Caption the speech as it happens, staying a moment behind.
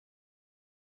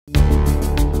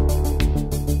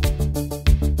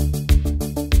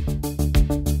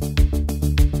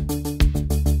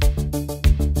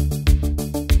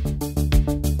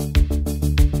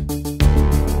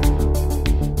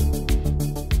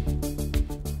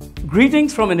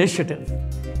Greetings from Initiative.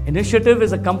 Initiative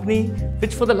is a company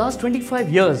which for the last 25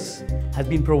 years has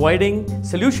been providing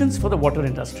solutions for the water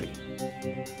industry.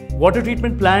 Water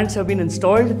treatment plants have been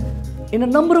installed in a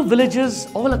number of villages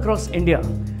all across India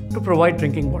to provide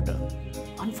drinking water.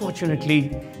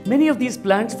 Unfortunately, many of these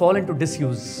plants fall into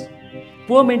disuse.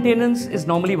 Poor maintenance is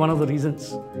normally one of the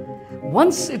reasons.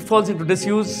 Once it falls into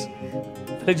disuse,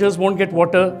 villagers won't get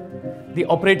water, the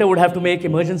operator would have to make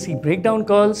emergency breakdown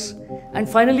calls, and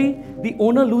finally, the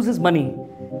owner loses money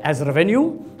as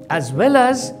revenue as well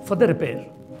as for the repair.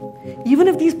 Even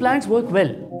if these plants work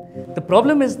well, the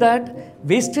problem is that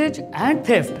wastage and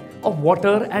theft of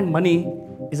water and money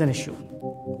is an issue.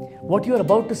 What you are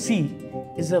about to see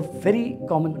is a very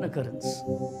common occurrence.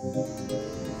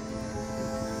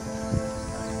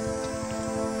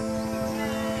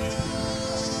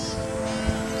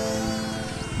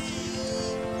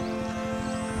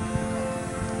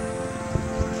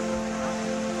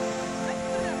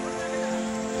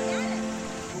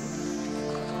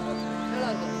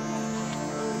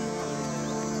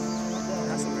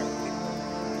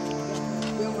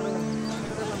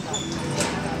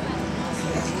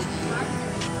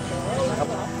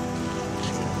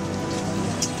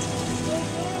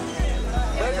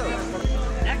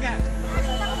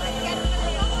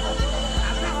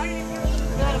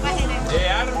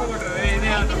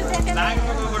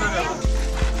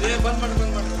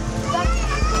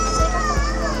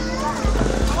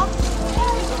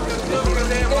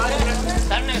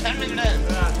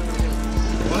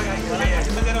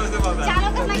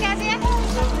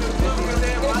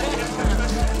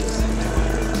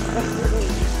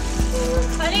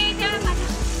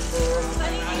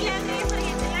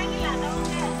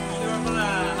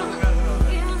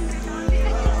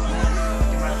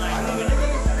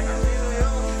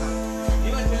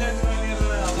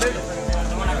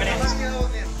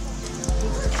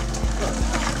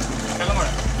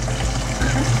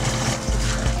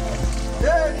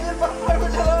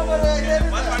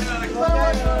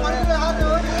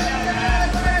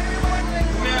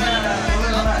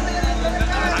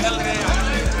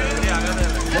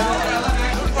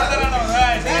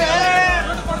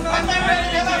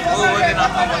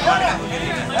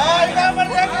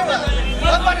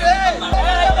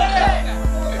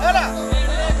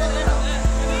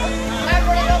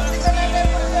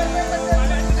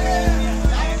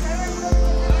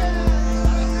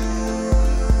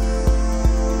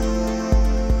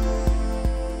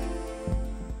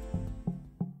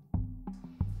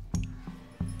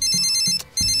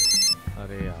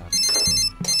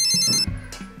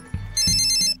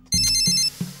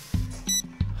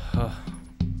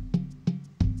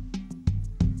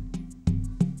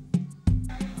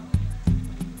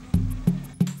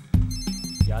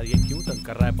 यार ये क्यों तंग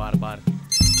कर रहा है बार बार?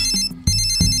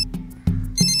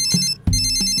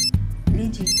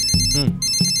 लीजिए।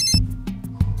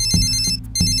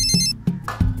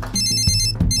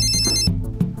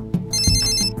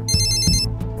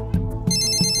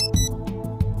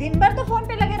 दिन भर तो फोन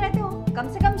पे लगे रहते हो, कम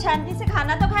से कम शांति से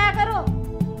खाना तो खाया करो।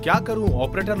 क्या करूं,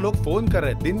 ऑपरेटर लोग फोन कर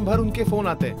रहे हैं, दिन भर उनके फोन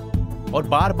आते हैं और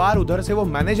बार बार उधर से वो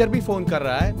मैनेजर भी फोन कर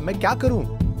रहा है। मैं क्या करूं?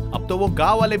 अब तो वो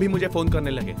गांव वाले भी मुझे फोन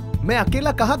करने लगे। मैं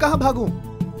अकेला कहां कहां भागूं?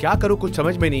 क्या करूं, कुछ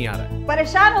समझ में नहीं आ रहा है।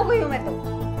 परेशान हो गई हूं मैं तो।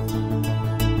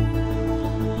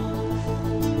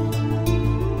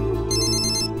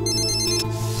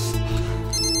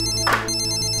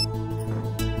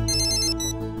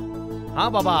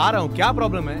 हाँ बाबा आ रहा हूँ, क्या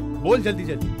प्रॉब्लम है? बोल जल्दी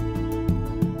जल्दी।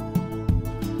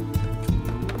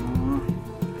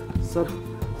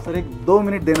 सर एक 2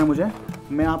 मिनट देना मुझे,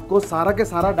 मैं आपको सारा के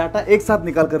सारा डाटा एक साथ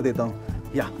निकाल कर देता हूँ।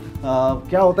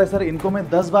 क्या होता है सर, इनको मैं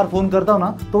 10 बार फ़ोन करता हूँ ना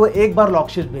तो वो एक बार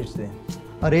लॉकशीट भेजते हैं।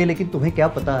 अरे लेकिन तुम्हें क्या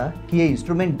पता कि ये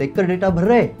इंस्ट्रूमेंट देखकर डेटा भर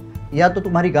रहे या तो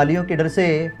तुम्हारी गालियों के डर से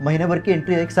महीने भर की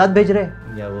एंट्री एक साथ भेज रहे?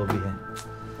 या वो भी है।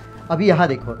 अभी यहाँ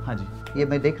देखो। हाँ जी। ये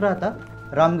मैं देख रहा था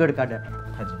रामगढ़ का डाटा।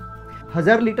 हाँ जी।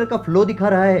 1000 लीटर का फ्लो दिखा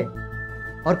रहा है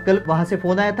और कल वहाँ से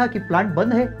फ़ोन आया था कि प्लांट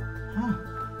बंद है। हाँ।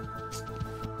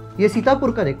 ये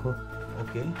सीतापुर का देखो।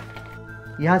 ओके।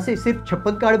 यहाँ से सिर्फ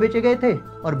 56 कार्ड बेचे गए थे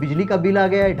और बिजली का बिल आ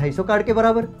गया है 250 कार्ड के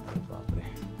बराबर। बाप रे।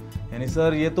 यानी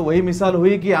सर ये तो वही मिसाल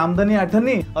हुई कि आमदनी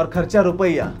 8 और खर्चा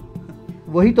रुपया।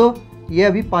 वही तो, ये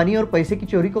अभी पानी और पैसे की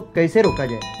चोरी को कैसे रोका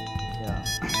जाए?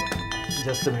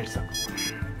 Just a minute sir.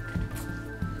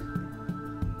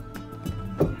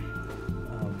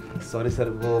 Sorry sir,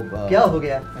 वो क्या हो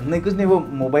गया? नहीं कुछ नहीं, वो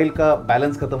मोबाइल का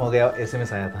बैलेंस खत्म हो गया,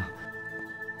 एसएमएस आया था।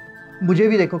 मुझे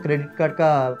भी देखो क्रेडिट कार्ड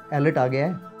का अलर्ट आ गया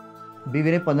है।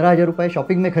 बीवी ने 15,000 रुपये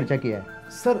शॉपिंग में खर्चा किया है।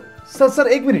 सर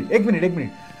एक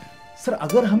मिनट सर,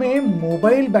 अगर हमें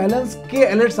मोबाइल बैलेंस के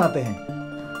अलर्ट्स आते हैं,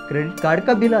 क्रेडिट कार्ड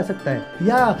का बिल आ सकता है,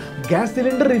 या गैस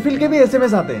सिलेंडर रिफिल के भी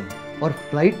एसएमएस आते हैं। और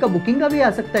फ्लाइट का बुकिंग का भी आ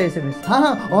सकता है एसएमएस।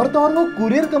 हाँ, और तो और वो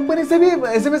कुरियर कंपनी से भी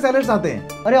एसएमएस अलर्ट्स आते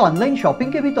हैं। अरे ऑनलाइन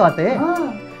शॉपिंग के भी तो आते हैं।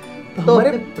 तो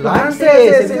हमारे प्लांट से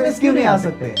एसएमएस क्यों नहीं आ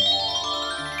सकते?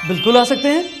 बिल्कुल आ सकते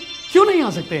हैं, क्यों नहीं आ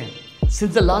सकते हैं?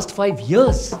 Since the last 5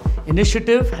 years,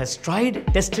 Initiative has tried,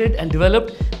 tested and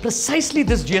developed precisely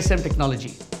this GSM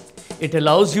technology. It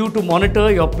allows you to monitor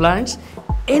your plants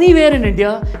anywhere in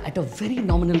India at a very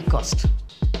nominal cost.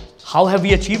 How have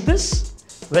we achieved this?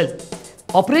 Well,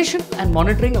 operation and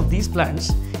monitoring of these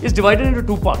plants is divided into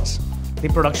two parts: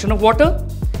 the production of water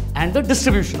and the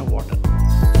distribution of water.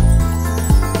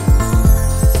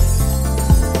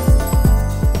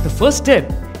 The first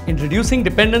step in reducing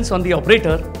dependence on the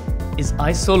operator is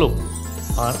iSOLO,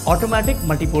 our automatic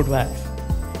multiport valve.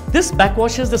 This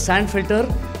backwashes the sand filter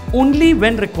only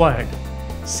when required,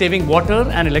 saving water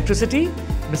and electricity,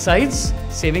 besides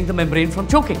saving the membrane from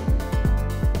choking.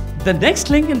 The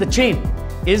next link in the chain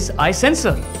is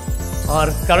iSensor, our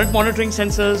current monitoring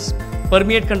sensors,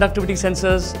 permeate conductivity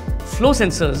sensors, flow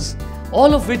sensors,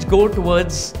 all of which go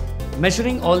towards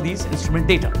measuring all these instrument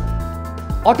data.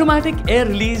 Automatic air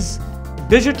release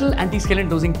digital anti-scalant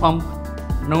dosing pump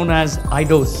known as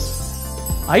iDose.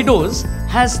 iDose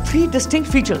has 3 distinct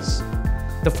features.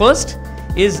 The first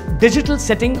is digital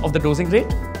setting of the dosing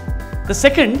rate. The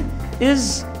second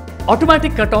is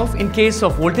automatic cutoff in case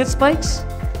of voltage spikes.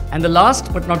 And the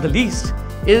last but not the least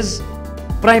is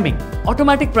priming,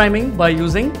 automatic priming by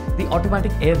using the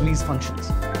automatic air release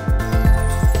functions.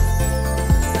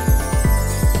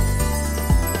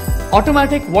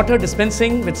 Automatic water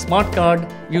dispensing with smart card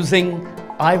using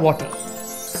iWater.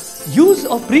 Use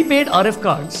of prepaid RF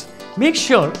cards makes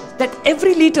sure that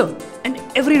every liter and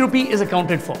every rupee is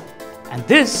accounted for. And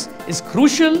this is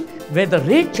crucial where the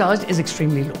rate charged is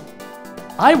extremely low.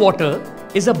 iWater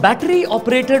is a battery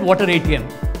operated water ATM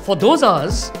for those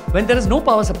hours when there is no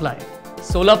power supply.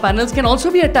 Solar panels can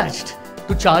also be attached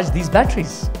to charge these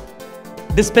batteries.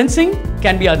 Dispensing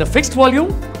can be either fixed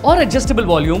volume or adjustable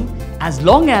volume as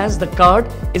long as the card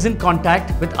is in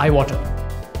contact with iWater.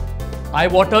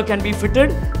 iWater can be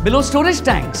fitted below storage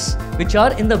tanks which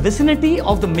are in the vicinity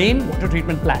of the main water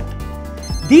treatment plant.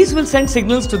 These will send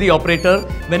signals to the operator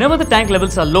whenever the tank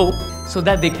levels are low so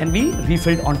that they can be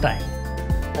refilled on time.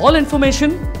 All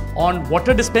information on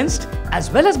water dispensed as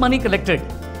well as money collected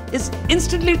is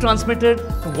instantly transmitted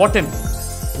to Watem.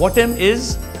 Watem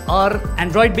is our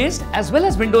Android-based as well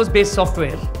as Windows-based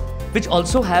software which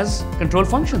also has control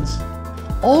functions.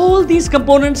 All these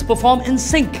components perform in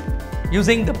sync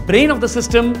using the brain of the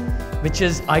system, which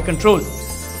is iControl,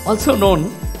 also known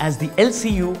as the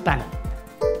LCU panel.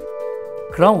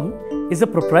 Crown is a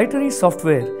proprietary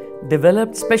software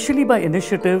developed specially by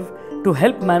Initiative to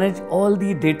help manage all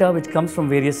the data which comes from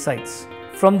various sites.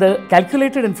 From the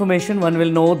calculated information, one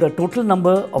will know the total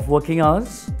number of working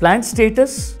hours, plant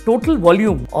status, total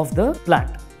volume of the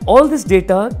plant. All this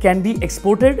data can be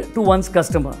exported to one's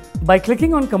customer. By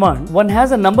clicking on command, one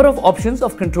has a number of options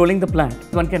of controlling the plant.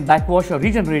 One can backwash or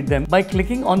regenerate them by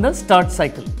clicking on the start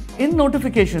cycle. In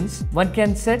notifications, one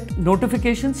can set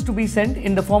notifications to be sent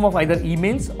in the form of either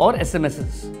emails or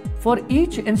SMSs. For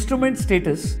each instrument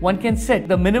status, one can set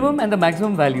the minimum and the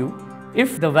maximum value.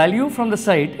 If the value from the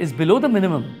site is below the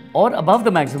minimum or above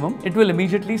the maximum, it will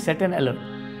immediately set an alert.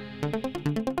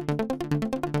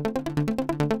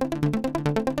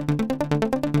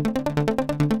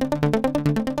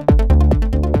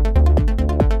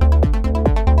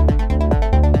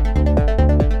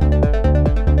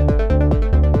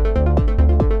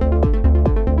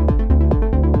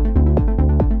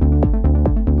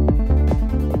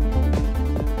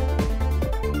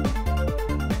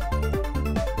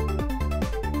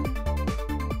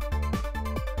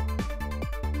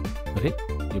 अरे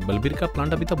ये बलबीर का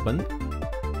plant अभी तक बंद।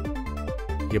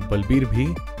 ये बलबीर भी।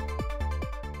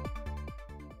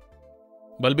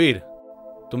 बलबीर,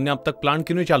 तुमने अब तक प्लांट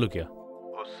क्यों नहीं चालू किया?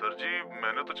 सर जी,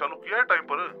 मैंने तो चालू किया है टाइम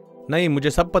पर। नहीं, मुझे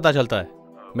सब पता चलता है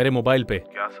मेरे मोबाइल पे।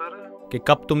 क्या सर? कि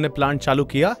कब तुमने प्लांट चालू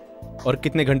किया और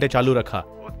कितने घंटे चालू रखा।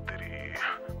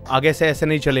 आगे से ऐसे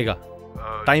नहीं चलेगा,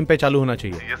 टाइम पे चालू होना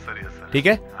चाहिए। Yes sir. ठीक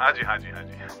है? हाँ जी हाँ जी हाँ जी।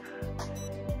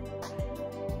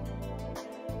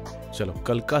 चलो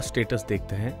कल का स्टेटस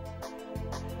देखते हैं।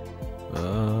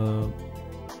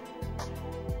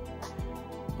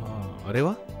 अरे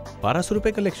वाह, 1200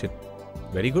 रुपए कलेक्शन,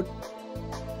 वेरी गुड।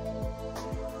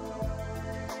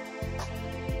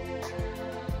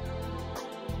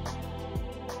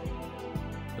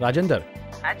 राजेंद्र।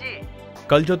 हाँ जी।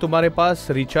 कल जो तुम्हारे पास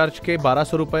रिचार्ज के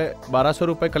 1200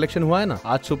 रुपए कलेक्शन हुआ है ना,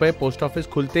 आज सुबह पोस्ट ऑफिस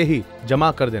खुलते ही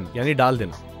जमा कर देना, यानी डाल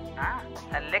देना। हाँ,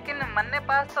 लेकिन मन ने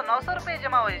पास तो 900 रुपये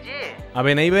जमा हुए जी।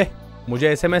 अबे नहीं बे, मुझे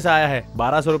एसएमएस आया है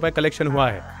 1200 रुपए कलेक्शन हुआ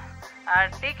है।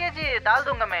 ठीक है जी, डाल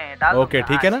दूंगा मैं, डाल ओके दूंगा।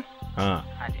 ठीक है ना। हाँ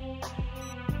हाँ जी।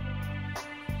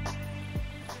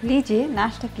 लीजिए,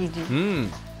 नाश्ता कीजिए।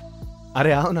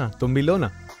 अरे आओ ना, तुम भी लो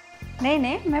ना। नहीं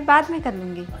नहीं, मैं बाद में कर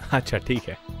लूंगी। अच्छा ठीक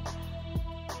है।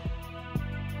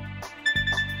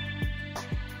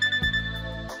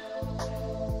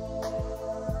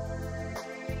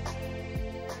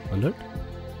 अलर्ट,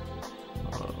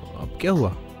 अब क्या हुआ?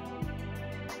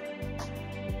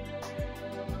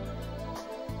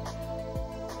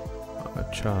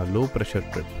 अच्छा, लो प्रेशर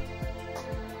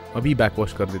ट्रिप। अभी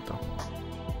बैकवॉश कर देता हूँ।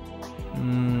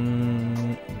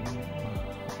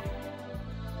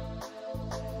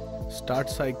 Start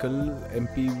cycle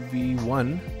MPV1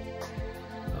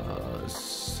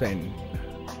 send.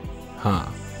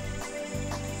 हाँ,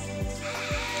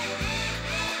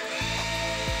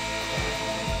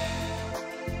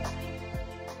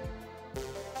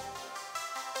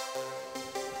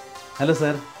 हेलो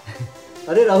सर।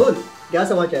 अरे राहुल, क्या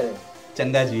समाचार है?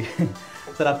 चंगा जी।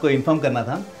 सर आपको इन्फॉर्म करना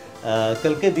था,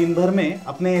 कल के दिन भर में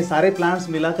अपने सारे प्लांट्स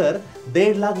मिलाकर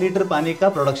 1.5 लाख लीटर पानी का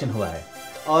प्रोडक्शन हुआ है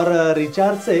और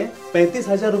रिचार्ज से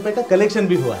 35,000 रुपए का कलेक्शन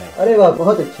भी हुआ है। अरे वाह,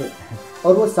 बहुत अच्छे।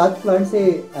 और वो 7 प्लांट से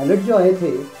अलर्ट जो आए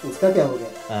थे, उसका क्या हो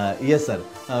गया? यस सर,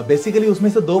 बेसिकली उसमें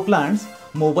से 2 प्लांट्स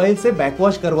मोबाइल से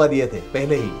बैकवॉश करवा दिए थे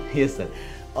पहले ही। Yes sir.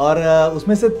 और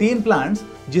उसमें से 3 प्लांट्स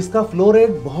जिसका फ्लो रेट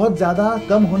बहुत ज़्यादा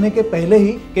कम होने के पहले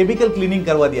ही केमिकल क्लीनिंग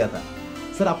करवा दिया था।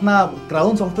 सर अपना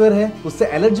क्राउन सॉफ्टवेयर है, उससे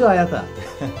अलर्ट जो आया था।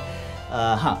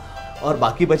 हाँ, और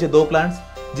बाकी बचे 2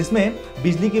 प्लांट्स जिसमें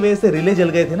बिजली की वजह से रिले जल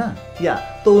गए थे ना, या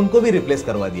तो उनको भी रिप्लेस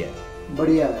करवा दिया है।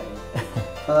 बढ़िया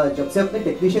है। जब से अपने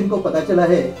टेक्नीशियन को पता चला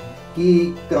है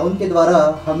कि क्राउन के द्वारा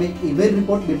हमें ईमेल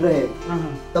रिपोर्ट मिल रहे हैं,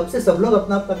 तब से सब लोग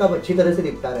अपना अपना काम अच्छी तरह से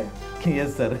निपटा रहे हैं।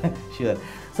 Yes sir, sure.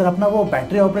 सर अपना वो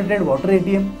battery operated water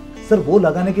ATM, sir वो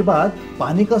लगाने के बाद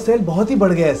पानी का सेल बहुत ही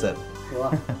बढ़ गया है सर।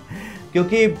 वाह।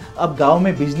 क्योंकि अब गांव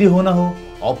में बिजली होना हो,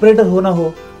 ऑपरेटर होना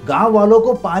हो, गांव वालों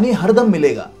को पानी हरदम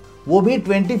मिलेगा, वो भी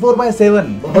 24/7।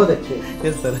 बहुत अच्छे।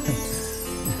 Yes sir.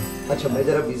 अच्छा, मैं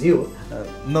जरा बिजी हूँ।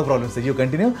 No problem sir, you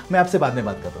continue, मैं आपसे बाद में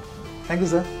बात करता हूँ। Thank you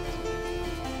sir.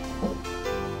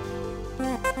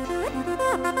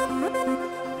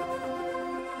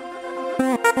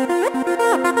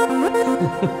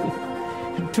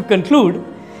 To conclude,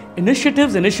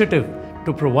 initiative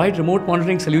to provide remote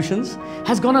monitoring solutions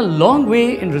has gone a long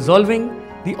way in resolving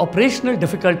the operational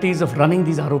difficulties of running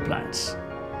these RO plants.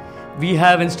 We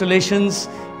have installations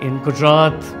in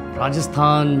Gujarat,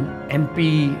 Rajasthan, MP,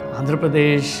 Andhra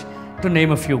Pradesh, to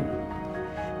name a few.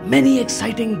 Many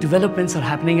exciting developments are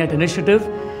happening at Initiative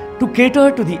to cater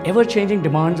to the ever-changing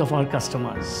demands of our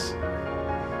customers.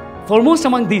 Foremost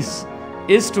among these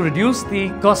is to reduce the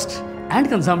cost and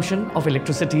consumption of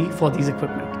electricity for these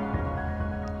equipment.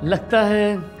 लगता है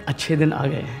अच्छे दिन आ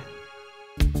गए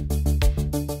हैं।